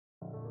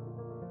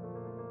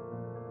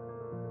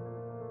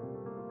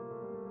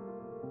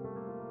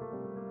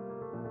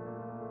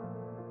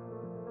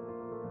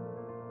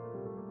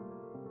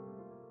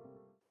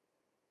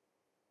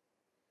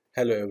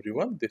Hello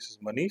everyone, this is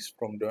Manish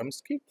from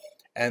Domsky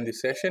and the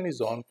session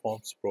is on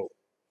Forms Pro.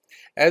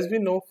 As we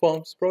know,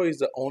 Forms Pro is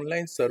the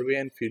online survey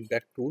and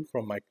feedback tool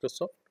from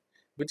Microsoft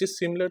which is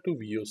similar to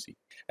VOC,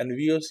 and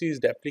VOC is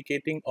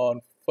deprecating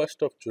on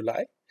 1st of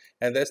July,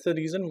 and that's the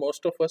reason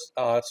most of us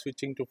are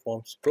switching to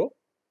Forms Pro.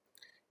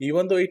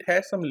 Even though it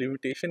has some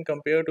limitation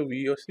compared to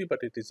VOC, but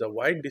it is a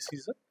wide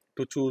decision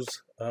to choose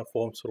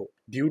Forms Pro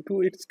due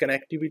to its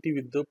connectivity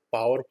with the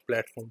Power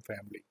Platform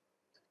family.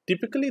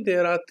 Typically,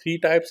 there are three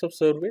types of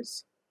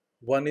surveys.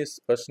 One is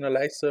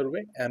personalized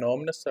survey,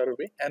 anonymous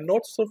survey, and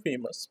not so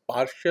famous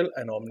partial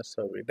anonymous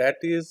survey. That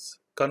is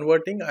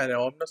converting an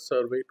anonymous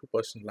survey to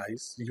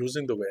personalized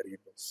using the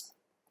variables.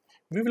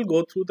 We will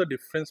go through the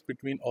difference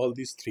between all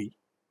these three,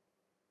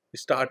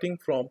 starting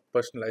from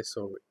personalized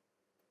survey.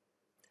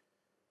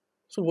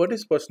 So, what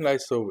is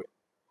personalized survey?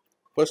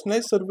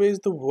 Personalized survey is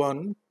the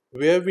one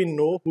where we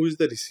know who is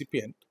the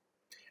recipient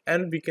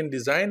and we can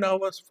design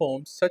our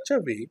form such a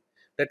way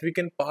that we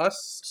can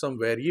pass some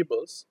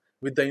variables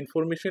with the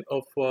information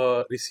of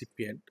a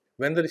recipient.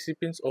 When the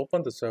recipients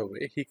open the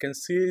survey, he can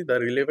see the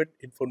relevant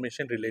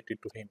information related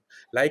to him,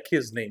 like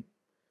his name,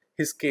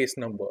 his case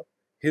number,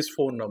 his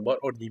phone number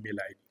or email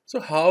ID. So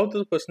how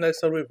the personalized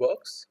survey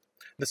works?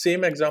 The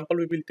same example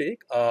we will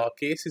take. A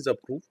case is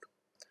approved.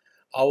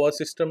 Our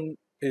system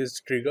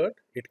is triggered.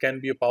 It can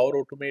be a Power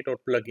Automate or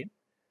plugin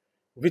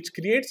which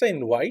creates an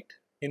invite.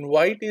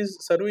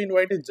 Survey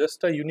invite is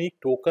just a unique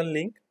token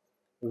link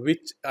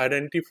which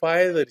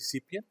identifies the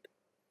recipient,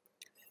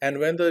 and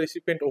when the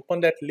recipient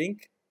opens that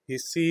link, he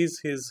sees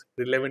his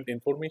relevant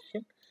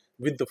information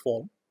with the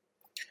form.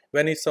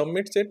 When he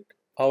submits it,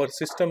 our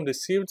system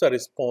receives a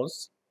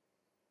response.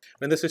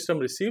 When the system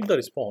receives the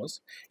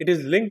response, it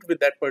is linked with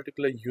that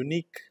particular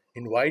unique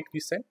invite we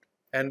sent,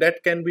 and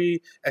that can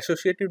be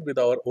associated with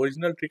our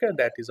original trigger,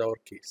 that is our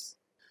case.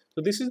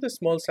 So this is the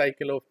small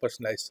cycle of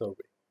personalized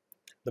survey.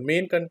 The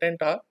main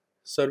content are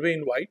survey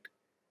invite,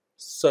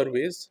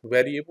 surveys,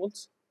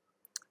 variables,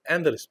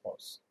 and the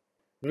response.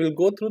 We will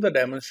go through the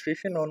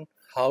demonstration on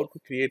how to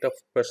create a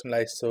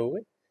personalized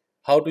survey,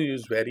 how to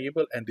use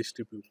variable and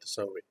distribute the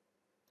survey.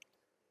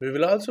 We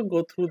will also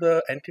go through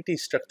the entity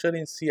structure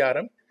in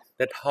CRM,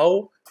 that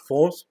how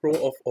Forms Pro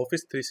of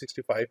Office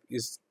 365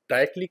 is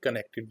directly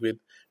connected with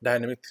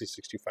Dynamic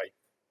 365.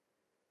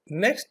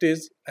 Next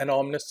is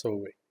anonymous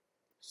survey.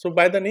 So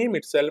by the name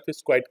itself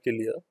is quite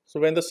clear. So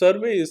when the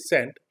survey is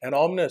sent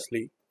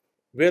anonymously,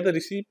 where the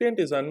recipient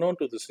is unknown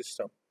to the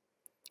system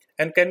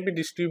and can be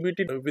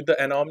distributed with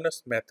the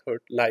anonymous method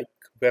like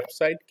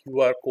website,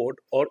 QR code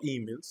or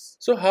emails.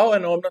 So how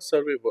anonymous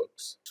survey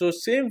works? So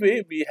same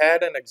way we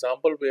had an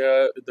example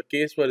where the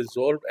case was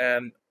resolved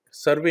and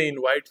survey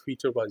invite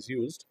feature was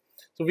used.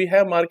 So we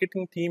have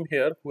marketing team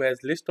here who has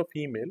list of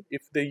email.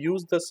 If they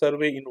use the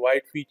survey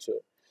invite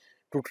feature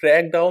to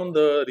track down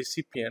the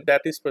recipient,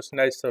 that is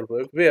personalized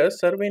survey, where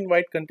survey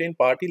invite contain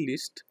party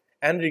list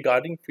and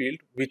regarding field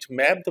which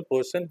map the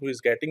person who is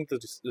getting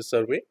the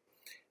survey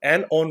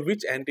and on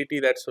which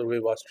entity that survey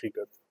was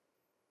triggered.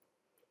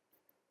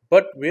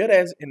 But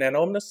whereas in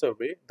anonymous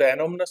survey, the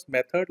anonymous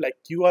method like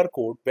QR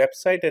code,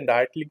 website and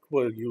direct link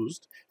were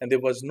used and there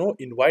was no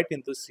invite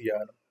in the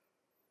CRM.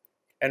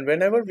 And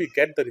whenever we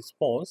get the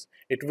response,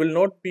 it will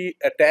not be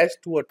attached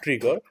to a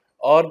trigger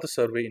or the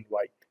survey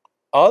invite.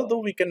 Although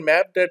we can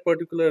map that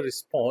particular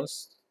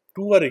response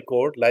to a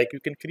record, like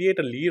you can create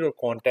a lead or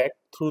contact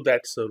through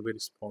that survey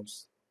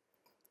response.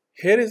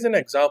 Here is an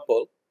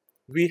example.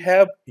 We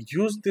have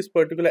used this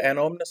particular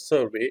anonymous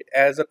survey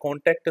as a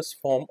contact us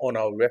form on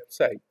our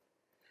website,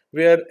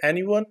 where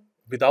anyone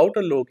without a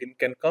login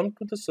can come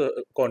to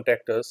the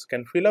contact us,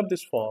 can fill up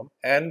this form,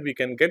 and we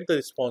can get the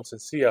response in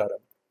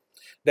CRM.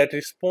 That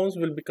response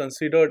will be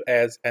considered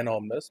as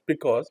anonymous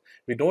because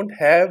we don't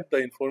have the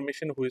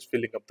information who is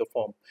filling up the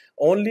form,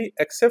 only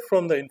except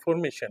from the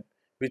information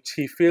which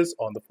he fills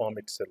on the form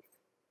itself.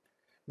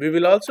 We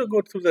will also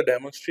go through the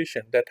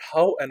demonstration that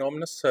how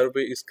anonymous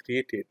survey is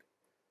created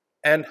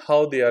and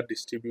how they are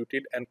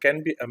distributed and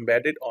can be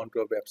embedded onto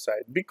a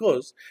website,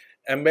 because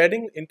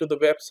embedding into the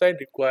website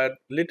requires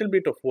little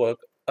bit of work.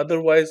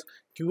 Otherwise,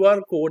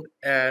 QR code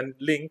and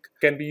link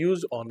can be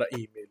used on the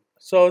email.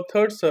 So our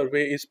third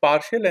survey is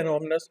partial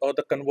anonymous or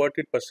the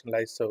converted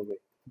personalized survey.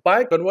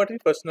 By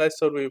converted personalized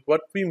survey,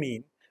 what we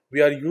mean,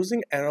 we are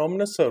using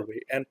anonymous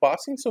survey and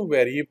passing some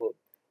variable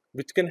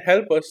which can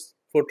help us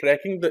for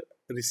tracking the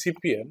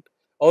recipient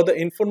or the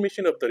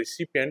information of the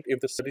recipient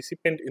if the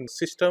recipient in the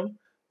system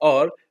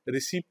or the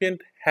recipient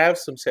have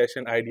some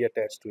session ID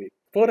attached to it.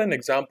 For an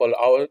example,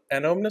 our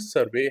anonymous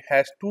survey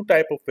has two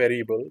type of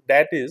variable,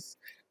 that is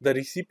the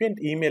recipient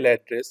email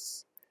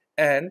address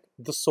and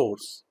the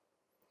source.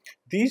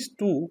 These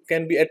two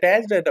can be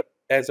attached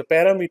as a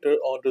parameter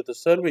onto the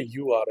survey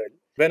URL.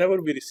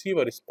 Whenever we receive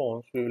a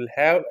response, we will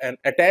have an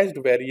attached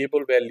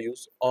variable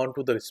values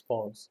onto the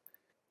response.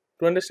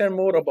 To understand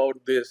more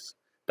about this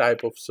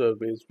type of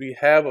surveys, we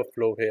have a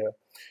flow here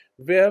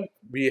where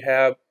we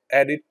have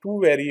added two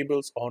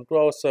variables onto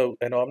our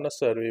anonymous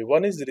survey.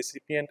 One is the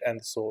recipient and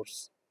the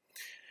source.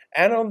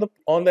 And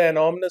on the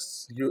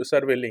anonymous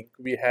survey link,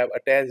 we have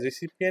attached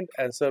recipient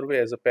and survey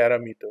as a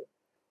parameter.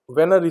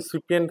 When a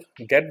recipient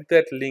gets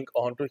that link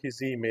onto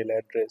his email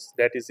address,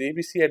 that is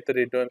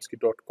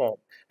abc@doemski.com,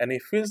 and he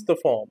fills the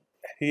form,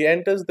 he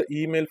enters the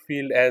email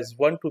field as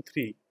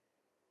 123,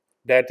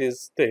 that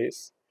is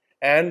this,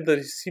 and the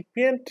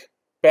recipient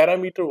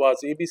parameter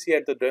was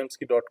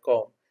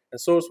abc@doemski.com, and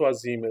source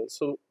was Gmail.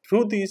 So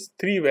through these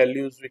three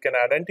values, we can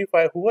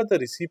identify who was the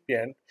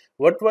recipient,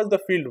 what was the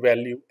field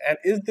value, and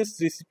is this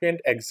recipient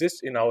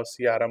exists in our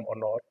CRM or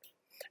not,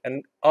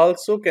 and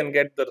also can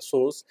get the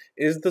source,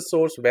 is the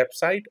source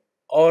website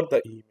or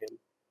the email.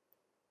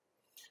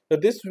 So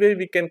this way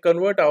we can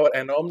convert our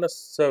anonymous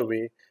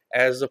survey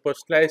as a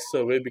personalized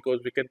survey,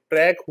 because we can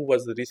track who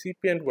was the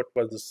recipient, what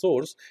was the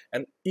source,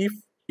 and if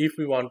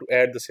we want to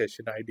add the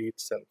session ID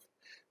itself.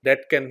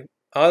 That can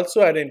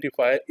also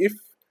identify if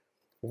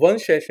one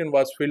session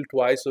was filled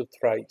twice or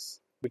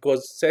thrice,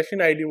 because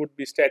session ID would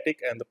be static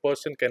and the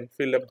person can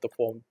fill up the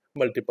form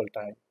multiple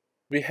times.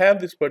 We have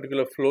this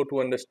particular flow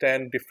to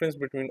understand difference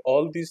between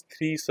all these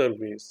three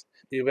surveys.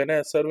 When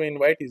a survey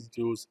invite is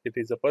used, it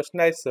is a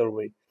personalized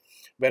survey.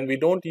 When we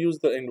don't use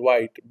the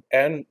invite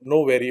and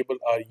no variable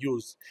are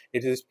used,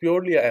 it is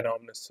purely an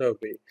anonymous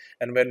survey.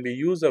 And when we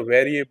use a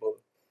variable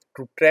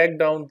to track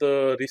down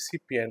the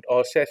recipient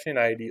or session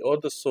ID or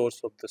the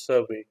source of the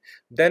survey,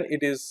 then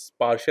it is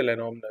partial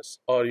anonymous,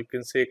 or you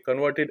can say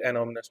converted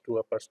anonymous to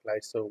a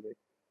personalized survey.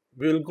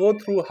 We'll go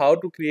through how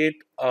to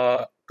create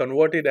a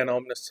converted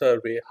anonymous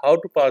survey, how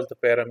to pass the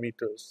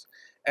parameters,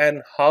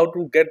 and how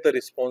to get the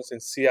response in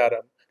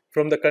CRM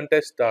from the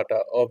contest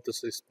data of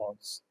this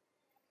response.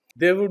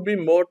 There would be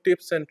more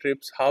tips and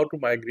tricks how to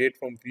migrate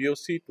from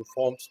VOC to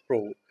Forms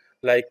Pro,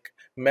 like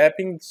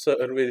mapping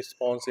survey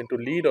response into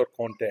lead or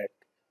contact,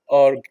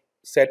 or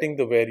setting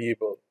the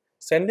variable,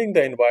 sending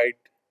the invite,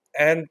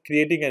 and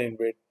creating an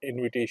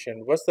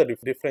invitation. What's the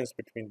difference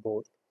between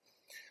both?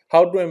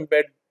 How to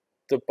embed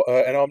the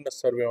anonymous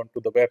survey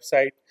onto the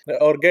website,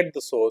 or get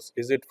the source,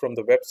 is it from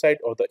the website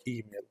or the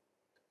email?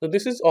 So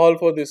this is all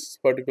for this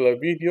particular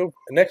video.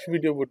 Next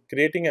video would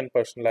creating and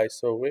personalized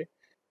survey,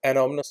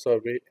 anonymous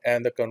survey,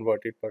 and the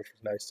converted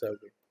personalized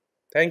survey.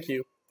 Thank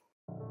you.